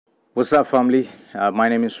What's up, family? My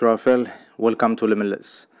name is Rafael. Welcome to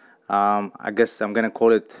Limitless. I guess I'm gonna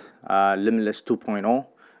call it Limitless 2.0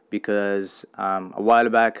 because a while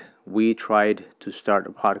back we tried to start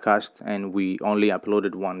a podcast and we only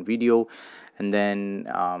uploaded one video, and then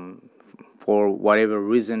for whatever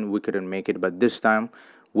reason we couldn't make it. But this time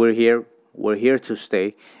we're here. We're here to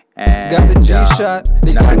stay, Got the and G-Shot,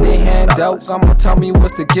 they got nothing their will hand stop out. us. Come on, tell me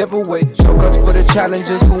what's the giveaway. Show us for the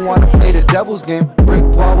challengers who wanna play the devil's game. Brick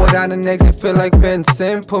wall without an exit, feel like Ben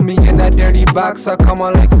Sim. Put me in that dirty box, I come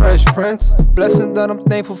on like Fresh Prince. Blessing that I'm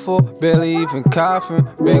thankful for, barely even coughing.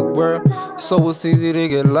 Big world, so it's easy to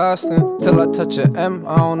get lost in. Till I touch a M,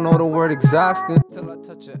 I don't know the word exhausting. Till I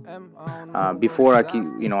touch a M, I don't know the Before word I keep,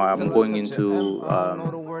 exhausting. I'm Till I going touch a M, into I don't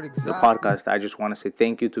know the word the exhausting. podcast, I just want to say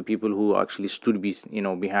thank you to people who actually stood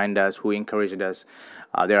behind us, who encouraged us.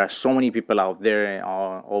 There are so many people out there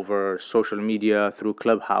over social media, through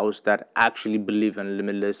Clubhouse, that actually believe in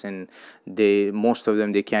Limitless, and most of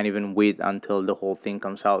them, they can't even wait until the whole thing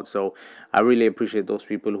comes out. So I really appreciate those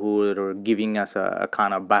people who are giving us a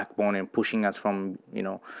kind of backbone and pushing us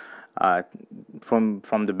uh, from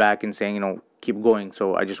the back and saying, keep going.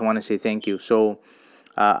 So I just want to say thank you. So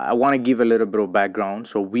I want to give a little bit of background.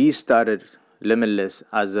 So we started Limitless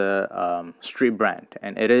as a street brand,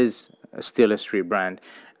 and it is still a street brand.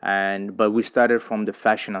 But we started from the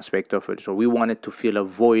fashion aspect of it. So we wanted to fill a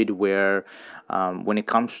void where, when it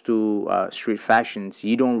comes to street fashions,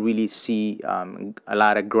 you don't really see a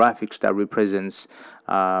lot of graphics that represents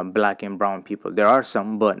black and brown people. There are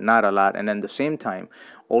some, but not a lot. And at the same time,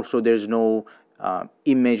 also there's no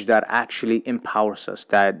image that actually empowers us,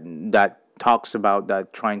 that talks about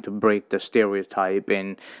that, trying to break the stereotype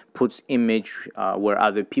and puts image where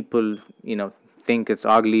other people think it's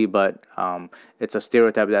ugly, but it's a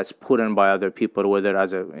stereotype that's put in by other people, whether as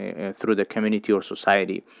through the community or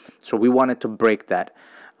society. So we wanted to break that.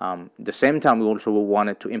 The same time, we also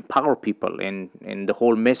wanted to empower people, and the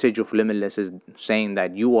whole message of Limitless is saying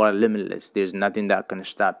that you are limitless. There's nothing that can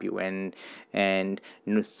stop you, and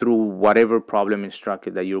through whatever problem and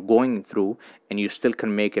struggle that you're going through, and you still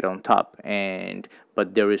can make it on top.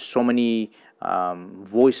 But there is so many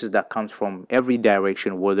voices that comes from every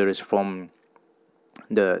direction, whether it's from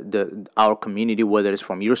the our community, whether it's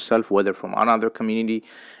from yourself, whether from another community,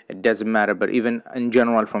 it doesn't matter. But even in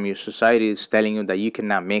general, from your society, is telling you that you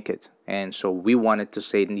cannot make it. And so we wanted to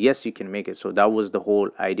say, yes, you can make it. So that was the whole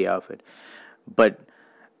idea of it. But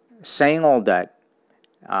saying all that,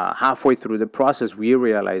 halfway through the process, we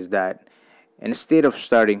realized that instead of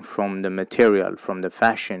starting from the material, from the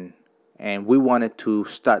fashion, and we wanted to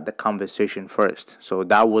start the conversation first. So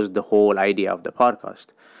that was the whole idea of the podcast.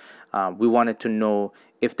 We wanted to know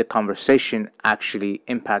if the conversation actually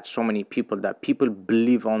impacts so many people, that people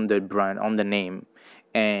believe on the brand, on the name,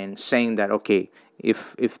 and saying that, okay,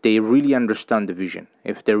 if they really understand the vision,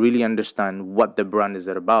 if they really understand what the brand is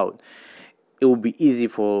about, it will be easy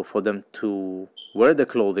for them to wear the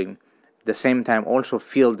clothing, the same time also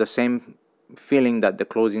feel the same feeling that the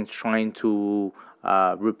clothing is trying to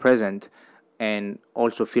represent, and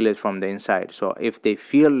also feel it from the inside. So if they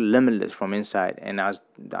feel limitless from inside, and as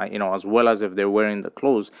well as if they're wearing the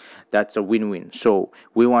clothes, that's a win-win. So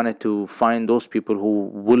we wanted to find those people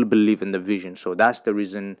who will believe in the vision. So that's the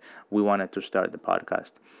reason we wanted to start the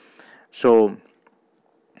podcast. So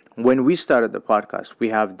when we started the podcast, we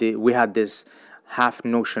had this half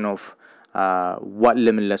notion of what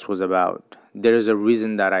Limitless was about. There is a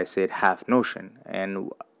reason that I said half notion,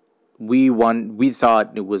 and we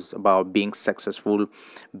thought it was about being successful,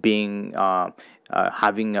 being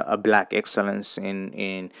having a black excellence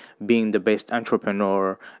in being the best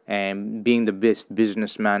entrepreneur and being the best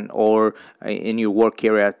businessman, or in your work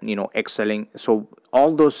area, excelling. So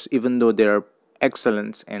all those, even though they're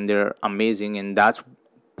excellence and they're amazing, and that's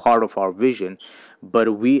part of our vision,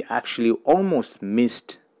 but we actually almost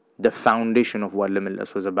missed the foundation of what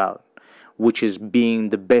Limitless was about, which is being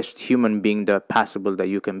the best human being that possible that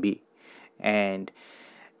you can be. And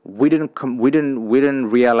we didn't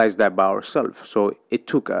realize that by ourselves. So it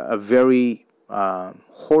took a very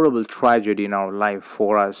horrible tragedy in our life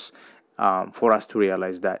for us to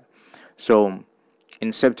realize that. So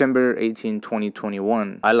in September 18,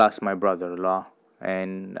 2021, I lost my brother-in-law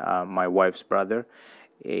and my wife's brother.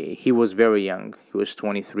 He was very young. He was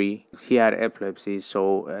 23. He had epilepsy,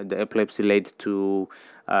 so the epilepsy led to,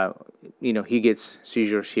 he gets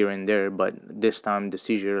seizures here and there, but this time the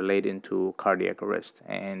seizure led into cardiac arrest,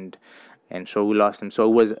 and so we lost him. So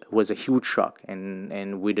it was a huge shock,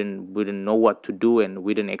 and we didn't know what to do, and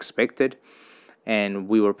we didn't expect it, and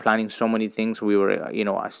we were planning so many things. We were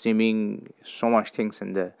assuming so much things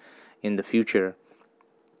in the future.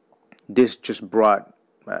 This just brought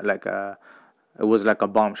it was like a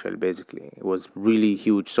bombshell. Basically, it was really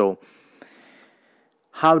huge. So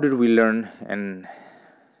how did we learn, and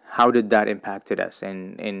how did that impacted us?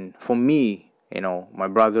 And for me, my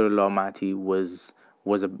brother-in-law Mati was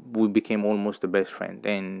a we became almost the best friend.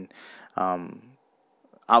 And um,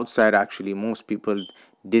 outside, actually, most people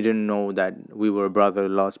didn't know that we were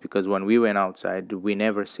brother-in-laws, because when we went outside, we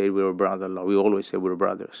never said we were brother-in-law. We always said we were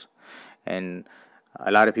brothers. And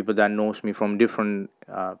a lot of people that knows me from different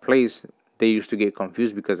place, they used to get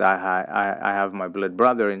confused, because I have my blood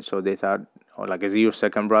brother, and so they thought, oh, like, is he your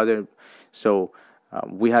second brother? So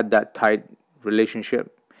we had that tight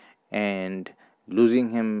relationship, and losing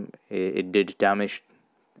him, it did damage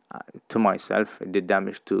to myself. It did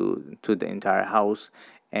damage to the entire house.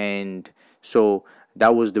 And so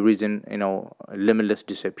that was the reason, Limitless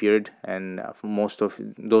disappeared. And for most of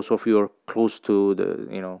those of you who are close to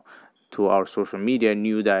the to our social media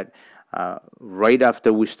knew that right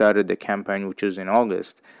after we started the campaign, which was in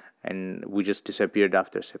August, and we just disappeared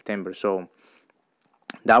after September. So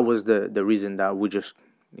that was the reason that we just,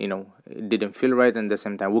 it didn't feel right, and at the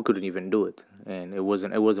same time we couldn't even do it, and it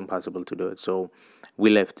wasn't possible to do it. So we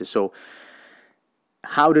left. So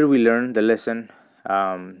how did we learn the lesson?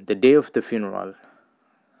 The day of the funeral,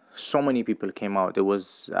 so many people came out. It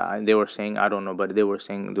was they were saying, I don't know, but they were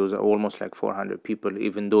saying there was almost like 400 people,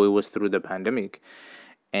 even though it was through the pandemic.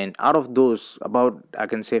 And out of those, about, I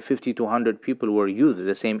can say, 50 to 100 people were youth,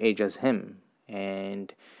 the same age as him.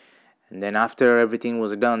 And then after everything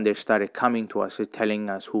was done, they started coming to us, telling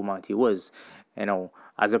us who Mati was.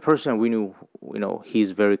 As a person, we knew,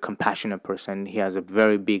 he's a very compassionate person. He has a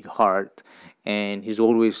very big heart, and he's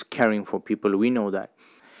always caring for people. We know that.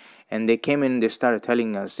 And they came in, they started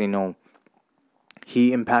telling us,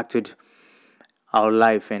 he impacted our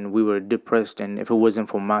life, and we were depressed. And if it wasn't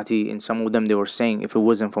for Mati, and some of them, they were saying, if it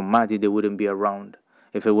wasn't for Mati, they wouldn't be around.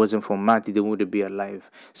 If it wasn't for Mati, they wouldn't be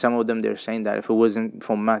alive. Some of them, they're saying that if it wasn't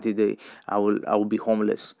for Mati, I will be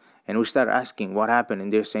homeless. And we start asking what happened,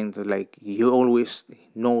 and they're saying that, like, he always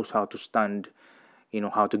knows how to stand,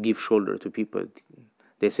 how to give shoulder to people.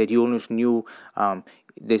 They said he always knew.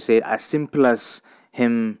 They said as simple as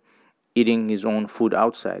him eating his own food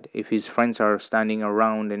outside. If his friends are standing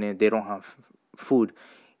around and they don't have food,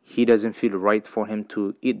 he doesn't feel right for him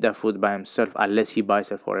to eat that food by himself unless he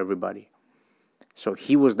buys it for everybody. So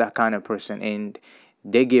he was that kind of person. And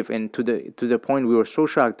they gave, and to the point we were so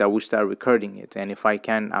shocked that we started recording it. And if I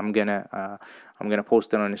can, I'm gonna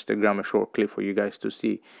post it on Instagram, a short clip for you guys to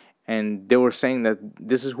see. And they were saying that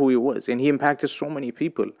this is who he was, and he impacted so many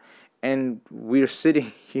people. And we're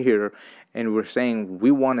sitting here and we're saying we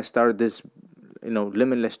want to start this,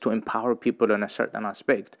 Limitless, to empower people in a certain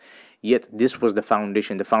aspect. Yet this was the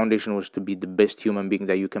foundation. The foundation was to be the best human being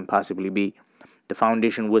that you can possibly be. The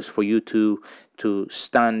foundation was for you to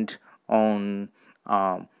stand on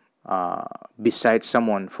beside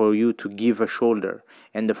someone, for you to give a shoulder.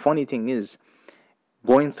 And the funny thing is,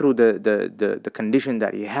 going through the condition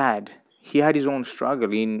that he had his own struggle.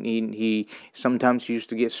 He sometimes used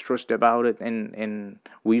to get stressed about it, and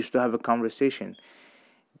we used to have a conversation.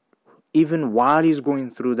 Even while he's going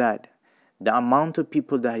through that, the amount of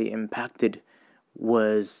people that he impacted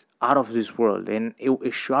was out of this world. And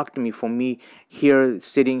it shocked me, for me,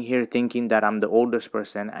 sitting here thinking that I'm the oldest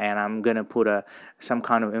person, and I'm gonna put some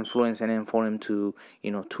kind of influence in him for him to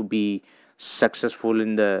to be successful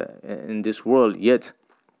in this world. Yet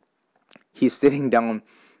he's sitting down,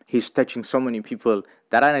 he's touching so many people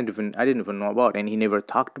that I didn't even know about, and he never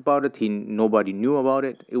talked about it. Nobody knew about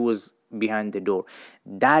it. It was behind the door.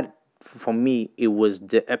 That, for me, it was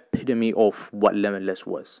the epitome of what Limitless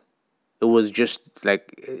was. It was just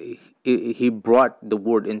like he brought the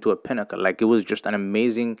word into a pinnacle. Like, it was just an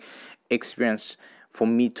amazing experience for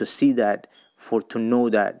me to see that, to know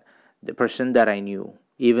that the person that I knew,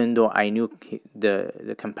 even though I knew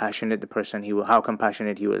the compassionate, the person he was, how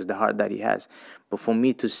compassionate he was, the heart that he has, but for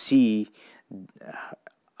me to see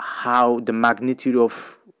how the magnitude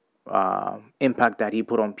of impact that he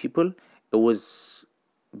put on people, it was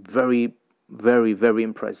very, very, very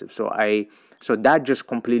impressive. So that just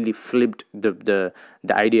completely flipped the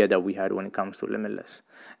idea that we had when it comes to Limitless.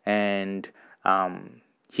 And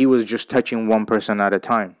he was just touching one person at a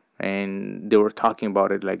time, and they were talking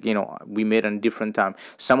about it like, we met on different time.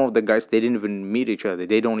 Some of the guys, they didn't even meet each other.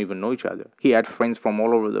 They don't even know each other. He had friends from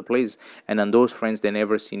all over the place, and on those friends, they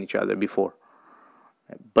never seen each other before,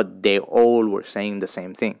 but they all were saying the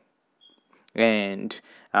same thing. And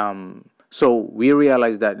so we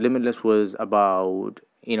realized that Limitless was about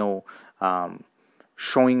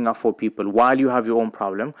showing up for people while you have your own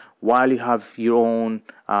problem, while you have your own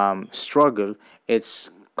struggle.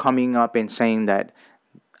 It's coming up and saying that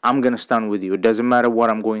I'm gonna stand with you. It doesn't matter what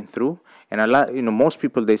I'm going through. And a lot, most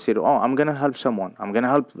people, they said, "Oh, I'm gonna help someone. I'm gonna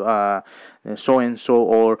help so and so,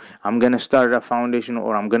 or I'm gonna start a foundation,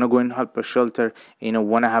 or I'm gonna go and help a shelter.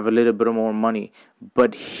 When I have a little bit more money."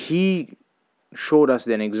 But he showed us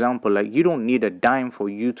an example. Like, you don't need a dime for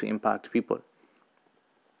you to impact people.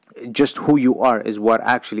 Just who you are is what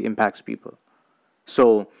actually impacts people.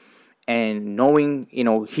 So, and knowing,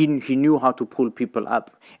 he knew how to pull people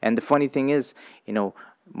up. And the funny thing is, a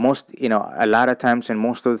lot of times, and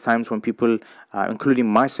most of the times when people, including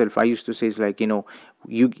myself, I used to say, it's like,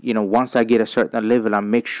 once I get a certain level, I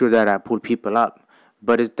make sure that I pull people up.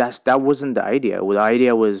 But that wasn't the idea. Well, the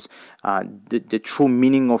idea was, the true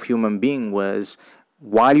meaning of human being was,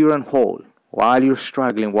 while you're in hole, while you're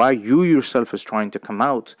struggling, while you yourself is trying to come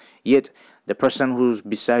out, yet the person who's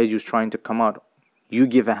beside you is trying to come out, you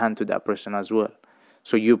give a hand to that person as well.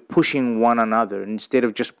 So you're pushing one another instead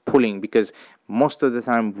of just pulling, because most of the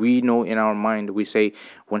time we know in our mind, we say,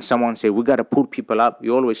 when someone say we got to pull people up,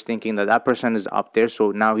 you're always thinking that person is up there, so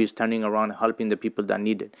now he's turning around helping the people that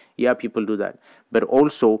need it. Yeah, people do that. But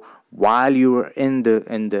also, while you're in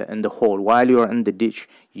the hole, while you're in the ditch,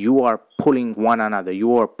 you are pulling one another,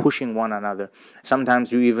 you are pushing one another.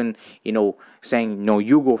 Sometimes you even, saying, "No,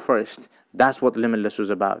 you go first." That's what Limitless was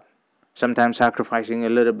about. Sometimes sacrificing a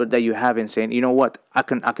little bit that you have and saying, "You know what, I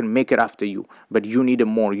can make it after you, but you need it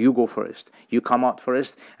more. You go first. You come out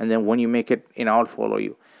first, and then when you make it, I'll follow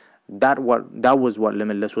you." That was what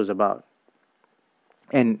Limitless was about.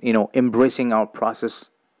 And embracing our process,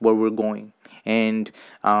 where we're going, and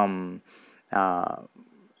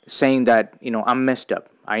saying that, I'm messed up.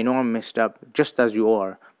 I know I'm messed up, just as you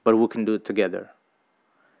are, but we can do it together.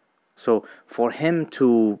 So for him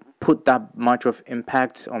to put that much of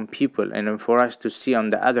impact on people, and then for us to see, on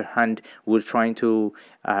the other hand, we're trying to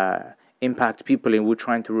impact people, and we're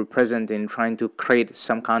trying to represent and trying to create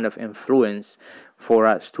some kind of influence for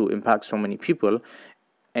us to impact so many people,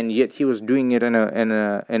 and yet he was doing it in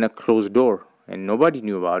a closed door, and nobody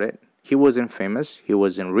knew about it. He wasn't famous, he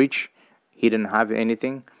wasn't rich, he didn't have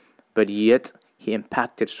anything, but yet he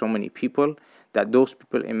impacted so many people, that those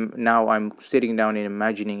people, now I'm sitting down and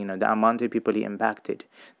imagining, the amount of people he impacted,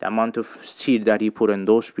 the amount of seed that he put in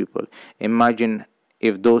those people. Imagine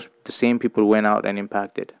if the same people went out and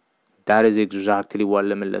impacted. That is exactly what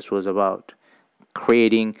Limitless was about.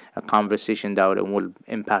 Creating a conversation that will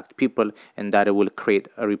impact people, and that it will create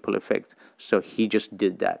a ripple effect. So he just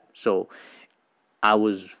did that. So I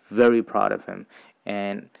was very proud of him,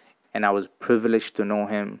 and I was privileged to know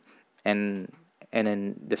him, and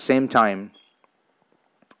in the same time,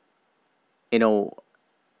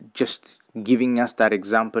 just giving us that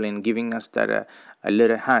example and giving us that a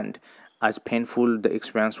little hand. As painful the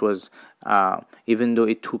experience was, even though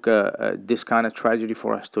it took this kind of tragedy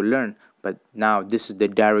for us to learn, but now this is the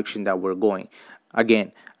direction that we're going.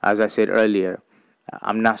 Again, as I said earlier,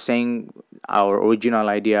 I'm not saying our original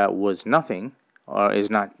idea was nothing or is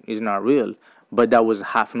not real, but that was a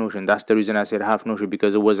half notion. That's the reason I said half notion,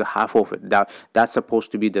 because it was a half of it. That's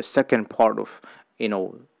supposed to be the second part of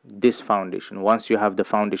this foundation. Once you have the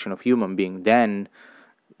foundation of human being, then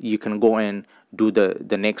you can go and do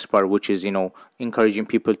the next part, which is encouraging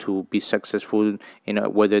people to be successful,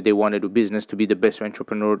 whether they want to do business, to be the best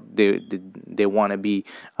entrepreneur they want to be,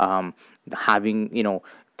 having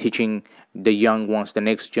teaching the young ones, the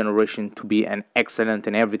next generation, to be an excellent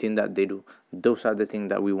in everything that they do. Those are the things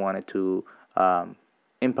that we wanted to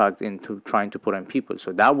impact into trying to put on people.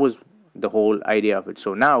 So that was the whole idea of it.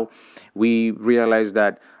 So now we realize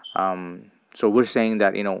that, so we're saying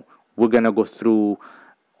that we're gonna go through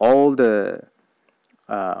all the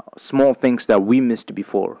small things that we missed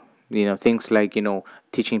before. Things like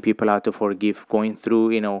teaching people how to forgive, going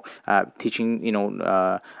through teaching,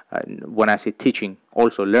 when I say teaching,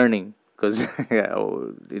 also learning, because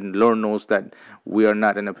Lord knows that we are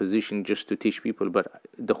not in a position just to teach people, but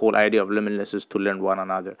the whole idea of Limitless is to learn one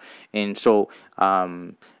another. And so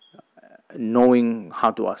knowing how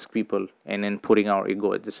to ask people, and then putting our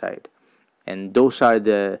ego at the side. And those are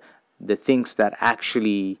the things that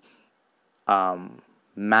actually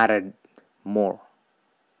mattered more.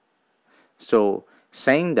 So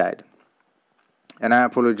saying that, and I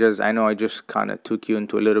apologize, I know I just kind of took you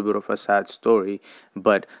into a little bit of a sad story,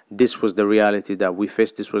 but this was the reality that we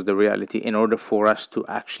faced. This was the reality. In order for us to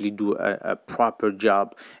actually do a proper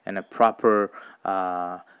job and a proper,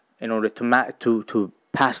 in order to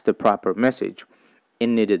pass the proper message, it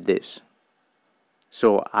needed this.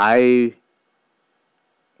 So I'm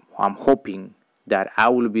hoping that I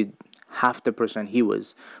will be half the person he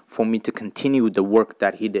was, for me to continue the work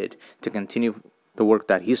that he did, to continue the work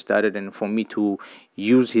that he started, and for me to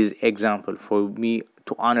use his example, for me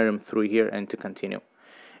honor him through here and to continue.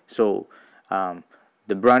 So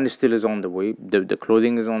the brand still is on the way, the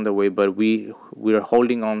clothing is on the way, but we're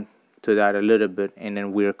holding on to that a little bit, and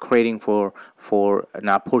then we're creating for an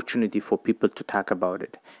opportunity for people to talk about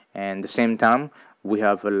it. And at the same time, we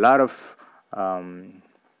have a lot of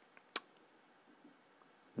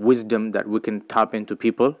wisdom that we can tap into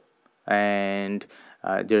people, and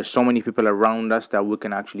there's so many people around us that we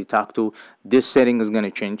can actually talk to. This setting is going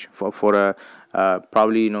to change for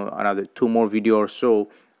probably another 2 more video or so.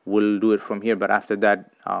 We'll do it from here, but after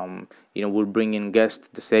that we'll bring in guests.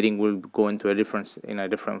 The setting will go into a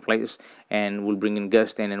different place, and we'll bring in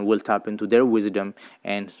guests, and we'll tap into their wisdom.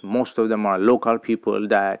 And most of them are local people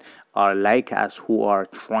that are like us, who are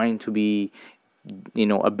trying to be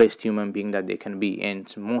a best human being that they can be,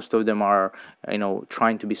 and most of them are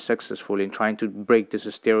trying to be successful and trying to break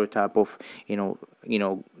this stereotype of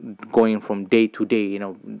going from day to day,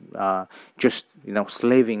 just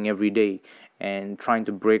slaving every day, and trying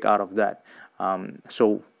to break out of that.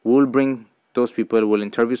 So we'll bring those people, we'll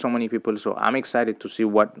interview so many people. So I'm excited to see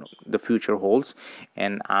what the future holds,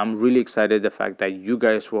 and I'm really excited the fact that you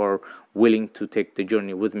guys were willing to take the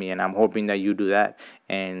journey with me, and I'm hoping that you do that.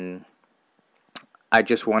 And I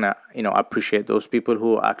just want to appreciate those people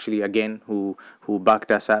who actually, again, who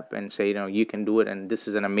backed us up and say, you can do it, and this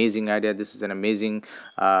is an amazing idea, this is an amazing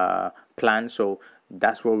plan. So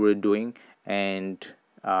that's what we're doing, and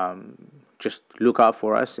just look out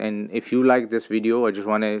for us. And if you like this video, I just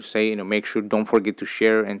want to say, make sure, don't forget to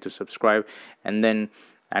share and to subscribe. And then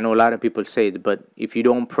I know a lot of people say it, but if you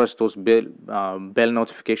don't press those bell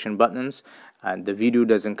notification buttons, the video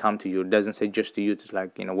doesn't come to you. It doesn't say just to you. It's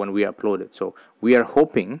like when we upload it. So we are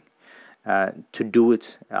hoping to do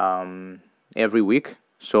it every week.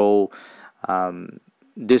 So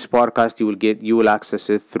this podcast you will access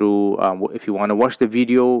it through, if you want to watch the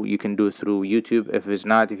video, you can do it through YouTube. If it's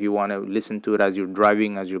not, if you want to listen to it as you're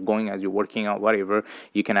driving, as you're going, as you're working out, whatever,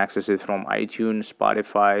 you can access it from iTunes,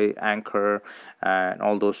 Spotify, Anchor, and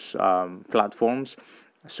all those platforms.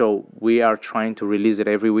 So we are trying to release it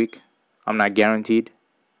every week. I'm not guaranteed,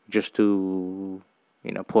 just to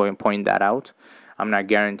point that out. I'm not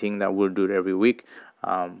guaranteeing that we'll do it every week,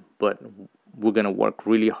 but we're gonna work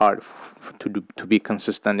really hard to be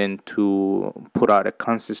consistent and to put out a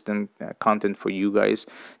consistent content for you guys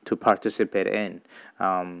to participate in,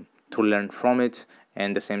 to learn from it,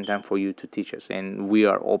 and at the same time for you to teach us. And we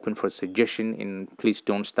are open for suggestion, and please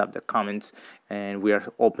don't stop the comments. And we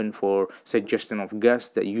are open for suggestion of guests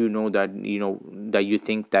that that you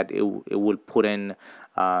think that it will put in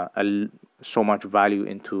so much value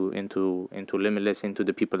into Limitless, into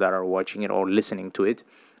the people that are watching it or listening to it.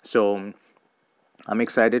 So I'm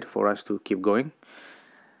excited for us to keep going.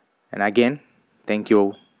 And again, thank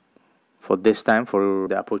you for this time, for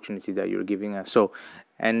the opportunity that you're giving us. So,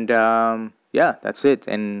 and yeah, that's it.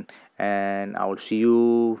 And I will see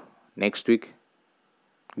you next week,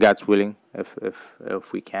 God's willing,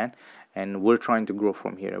 if we can. And we're trying to grow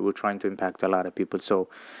from here. We're trying to impact a lot of people. So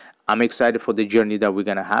I'm excited for the journey that we're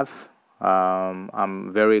gonna have.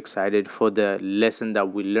 I'm very excited for the lesson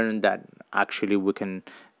that we learned, that actually we can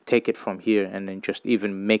take it from here and then just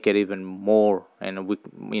even make it even more, and we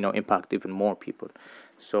impact even more people.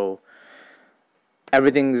 So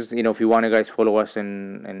everything's, if you want to guys follow us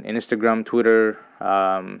in Instagram, Twitter,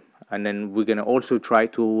 and then we're gonna also try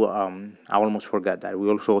to I almost forgot that we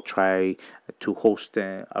also try to host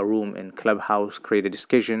a room in Clubhouse, create a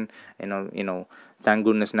discussion. Thank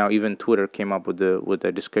goodness now even Twitter came up with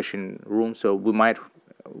the discussion room. So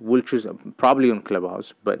we'll choose probably on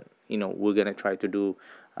Clubhouse, but we're gonna try to do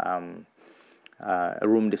a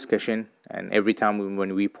room discussion, and every time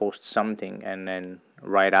when we post something, and then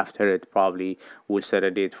right after it, probably we'll set a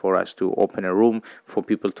date for us to open a room for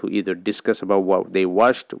people to either discuss about what they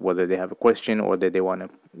watched, whether they have a question or that they want to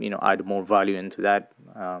add more value into that,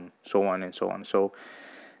 so on and so on. So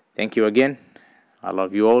thank you again. I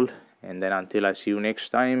love you all. And then until I see you next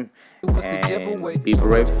time, and be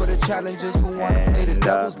brave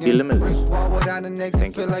and be limitless.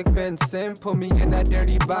 Thank you. Like Ben Sim, put me in that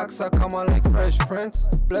dirty box, I come on like Fresh Prince.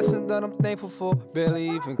 Blessing that I'm thankful for, barely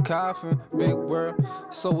even coughing. Big word,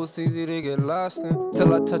 so it's easy to get lost in.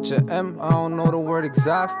 Till I touch a M, I don't know the word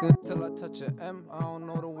exhausting. Till I touch a M, I don't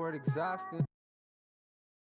know the word exhausting.